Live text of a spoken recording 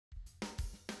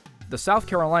The South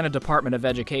Carolina Department of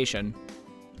Education,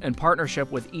 in partnership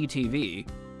with ETV,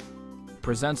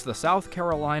 presents the South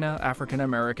Carolina African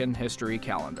American History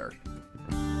Calendar.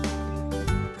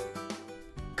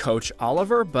 Coach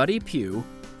Oliver Buddy Pough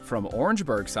from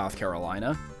Orangeburg, South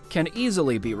Carolina, can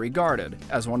easily be regarded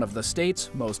as one of the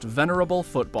state's most venerable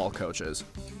football coaches.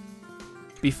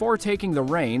 Before taking the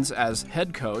reins as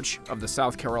head coach of the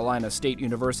South Carolina State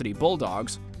University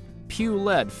Bulldogs, Pough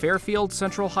led Fairfield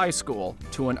Central High School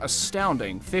to an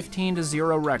astounding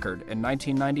 15-0 record in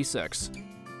 1996.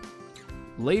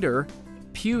 Later,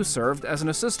 Pough served as an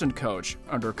assistant coach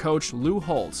under Coach Lou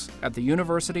Holtz at the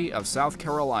University of South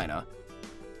Carolina.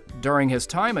 During his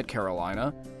time at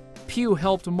Carolina, Pough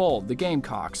helped mold the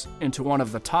Gamecocks into one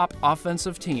of the top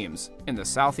offensive teams in the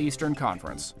Southeastern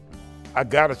Conference. I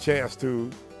got a chance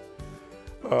to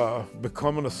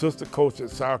become an assistant coach at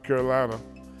South Carolina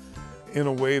in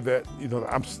a way that,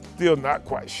 I'm still not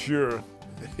quite sure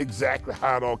exactly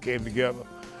how it all came together.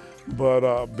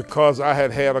 But because I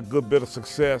had had a good bit of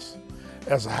success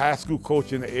as a high school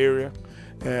coach in the area,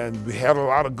 and we had a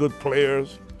lot of good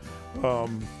players,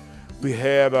 we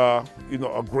had, a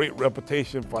great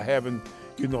reputation for having,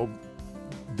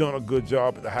 done a good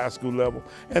job at the high school level.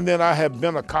 And then I had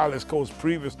been a college coach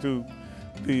previous to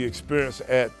the experience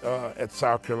at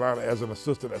South Carolina as an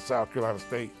assistant at South Carolina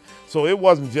State. So it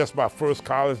wasn't just my first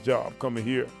college job coming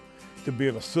here to be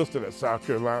an assistant at South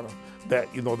Carolina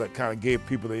that, that kind of gave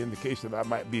people the indication that I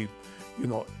might be,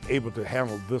 able to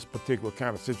handle this particular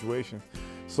kind of situation.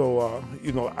 So,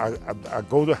 I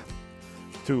go to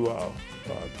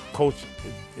coach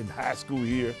in high school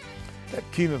here at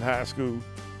Keenan High School.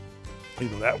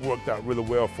 That worked out really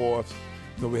well for us.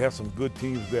 We had some good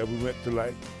teams there. We went to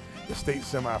like the state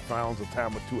semifinals a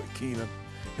time or two at Keenan.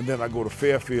 And then I go to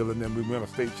Fairfield, and then we win a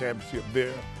state championship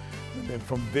there. And then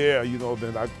from there,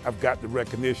 then I've got the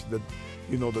recognition, that,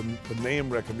 the name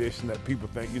recognition that people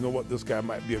think, this guy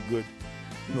might be a good,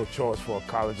 choice for a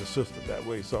college assistant that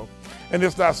way. So, and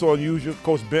it's not so unusual.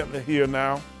 Coach Bentley here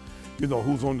now,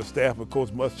 who's on the staff of Coach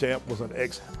Muschamp, was an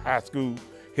ex-high school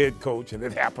head coach, and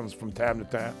it happens from time to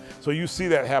time. So you see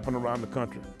that happen around the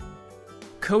country.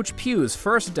 Coach Pough's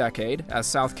first decade as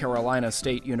South Carolina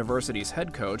State University's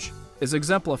head coach is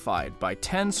exemplified by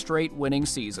 10 straight winning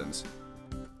seasons.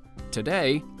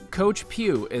 Today, Coach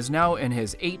Pough is now in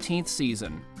his 18th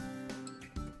season.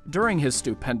 During his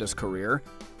stupendous career,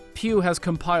 Pough has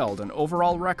compiled an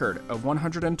overall record of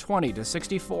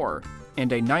 120-64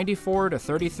 and a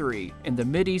 94-33 in the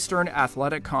Mid-Eastern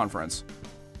Athletic Conference.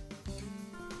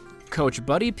 Coach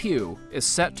Buddy Pough is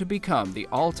set to become the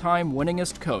all-time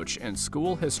winningest coach in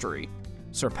school history,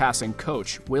 surpassing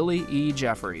Coach Willie E.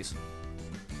 Jeffries.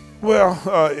 Well,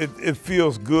 it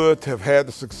feels good to have had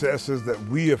the successes that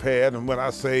we have had, and when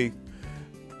I say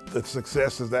the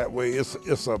successes that way,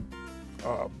 it's a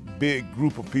big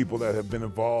group of people that have been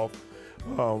involved.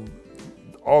 All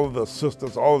of the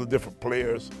assistants, all of the different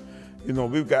players.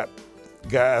 We've got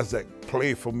guys that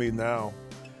play for me now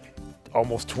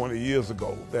almost 20 years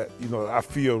ago that, I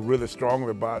feel really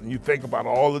strongly about. And you think about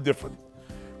all the different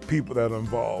people that are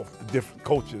involved, the different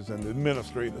coaches and the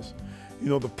administrators,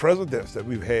 the presidents that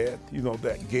we've had,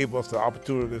 that gave us the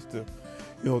opportunities to,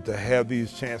 to have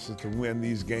these chances to win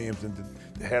these games and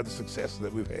to have the successes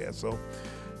that we've had. So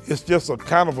it's just a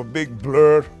kind of a big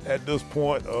blur at this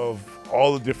point of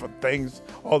all the different things,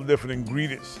 all the different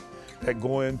ingredients that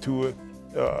go into it.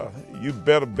 You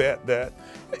better bet that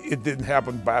it didn't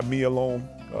happen by me alone.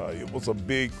 It was a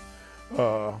big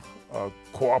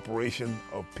cooperation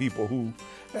of people who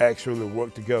actually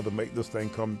worked together to make this thing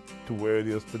come to where it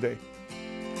is today.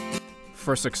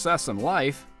 For success in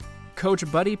life,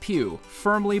 Coach Buddy Pough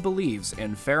firmly believes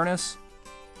in fairness,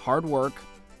 hard work,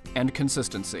 and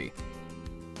consistency.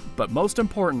 But most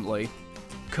importantly,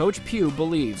 Coach Pough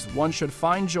believes one should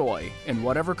find joy in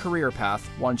whatever career path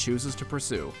one chooses to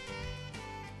pursue.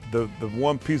 The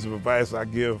one piece of advice I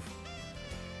give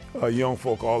young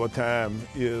folk all the time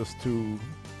is to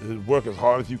work as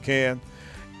hard as you can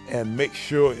and make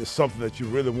sure it's something that you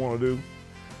really want to do.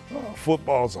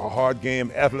 Football is a hard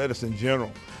game. Athletics in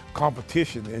general,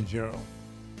 competition in general,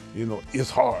 is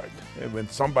hard. And when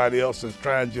somebody else is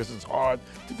trying just as hard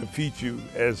to defeat you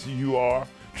as you are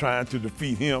trying to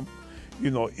defeat him,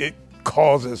 it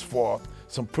causes for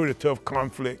some pretty tough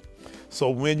conflict. So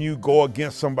when you go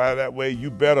against somebody that way, you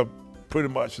better pretty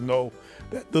much know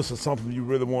that this is something you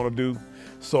really want to do.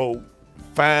 So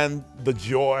find the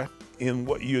joy in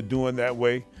what you're doing that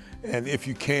way. And if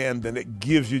you can, then it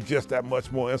gives you just that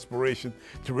much more inspiration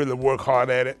to really work hard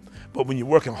at it. But when you're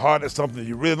working hard at something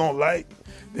you really don't like,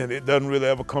 then it doesn't really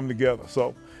ever come together.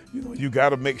 So, you got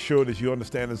to make sure that you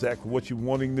understand exactly what you're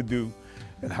wanting to do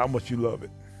and how much you love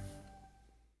it.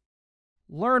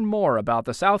 Learn more about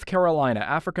the South Carolina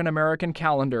African American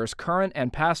Calendar's current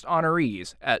and past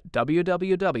honorees at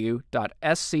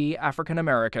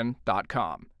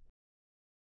www.scafricanamerican.com.